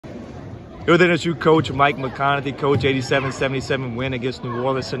You're the new coach, Mike McConathy, coach, 87-77 win against New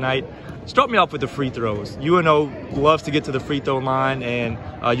Orleans tonight. Start me off with the free throws. UNO loves to get to the free throw line, and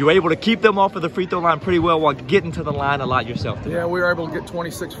you were able to keep them off of the free throw line pretty well while getting to the line a lot yourself tonight. Yeah, we were able to get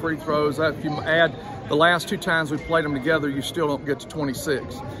 26 free throws. If you add the last 2 times we played them together, you still don't get to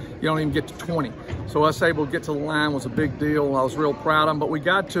 26. You don't even get to 20. So us able to get to the line was a big deal. I was real proud of them, but we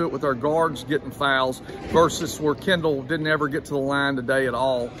got to it with our guards getting fouls versus where Kendall didn't ever get to the line today at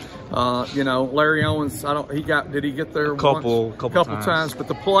all. You know, Larry Owens, did he get there a couple times? But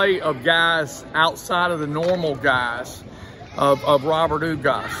the play of guys outside of the normal guys, of Robert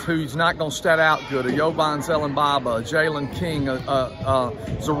Ugas, who's not going to stat out good, Jovan Zellenbaba, Jalen King,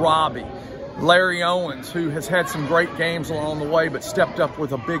 Zarabi, Larry Owens, who has had some great games along the way, but stepped up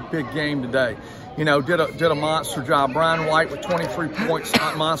with a big game today. You know, did a monster job. Brian White with 23 points,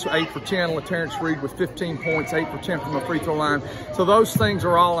 monster, 8 for 10. LaTerrence Reed with 15 points, 8 for 10 from the free throw line. So those things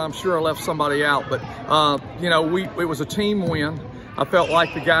are all, I'm sure, I left somebody out. But, you know, it was a team win. I felt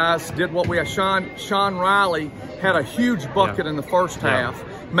like the guys did what we had. Sean Riley had a huge bucket in the first half,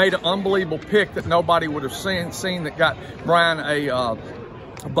 made an unbelievable pick that nobody would have seen that got Brian a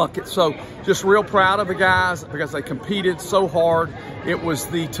bucket. So just real proud of the guys because they competed so hard. It was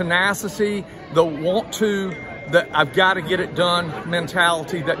the tenacity, the want to, that I've got to get it done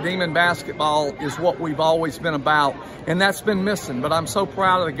mentality. That Demon basketball is what we've always been about, and that's been missing. But I'm so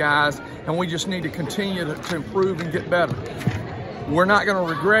proud of the guys, and we just need to continue to improve and get better. We're not going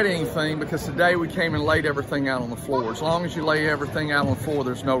to regret anything because today we came and laid everything out on the floor. As long as you lay everything out on the floor,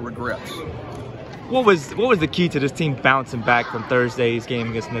 there's no regrets. What was the key to this team bouncing back from Thursday's game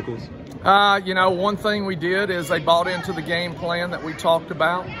against Nichols? You know, one thing we did is they bought into the game plan that we talked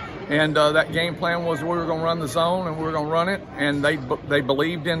about. And that game plan was we were going to run the zone and we were going to run it. And they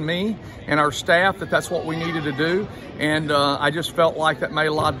believed in me and our staff that that's what we needed to do. And I just felt like that made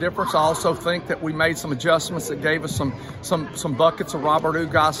a lot of difference. I also think that we made some adjustments that gave us some buckets of Robert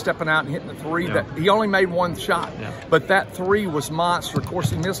Ugas stepping out and hitting the 3. That he only made 1 shot, but that 3 was monster. Of course,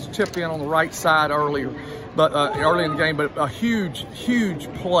 he missed a tip in on the right side earlier, but early in the game. But a huge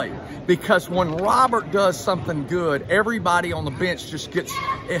play, because when Robert does something good, everybody on the bench just gets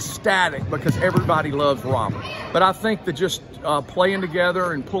ecstatic because everybody loves Robert. But I think that just playing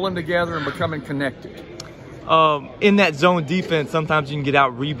together and pulling together and becoming connected. In that zone defense, sometimes you can get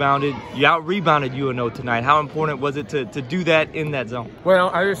out-rebounded. You out-rebounded UNO tonight. How important was it to do that in that zone? Well,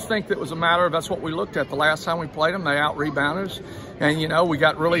 I just think that was a matter of that's what we looked at. The last time we played them, they out-rebounded us. And, you know, we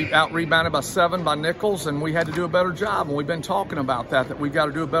got really out-rebounded by 7 by Nichols, and we had to do a better job. And we've been talking about that we've got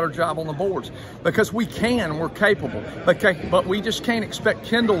to do a better job on the boards. Because we can, we're capable. But we just can't expect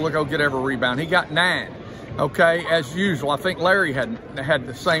Kendall to go get every rebound. He got 9. Okay, as usual. I think Larry had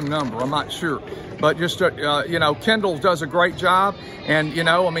the same number. I'm not sure. But just, you know, Kendall does a great job. And, you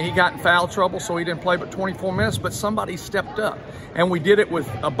know, I mean, he got in foul trouble, so he didn't play but 24 minutes. But somebody stepped up. And we did it with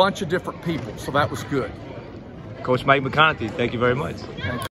a bunch of different people. So that was good. Coach Mike McConathy, thank you very much. Thank you.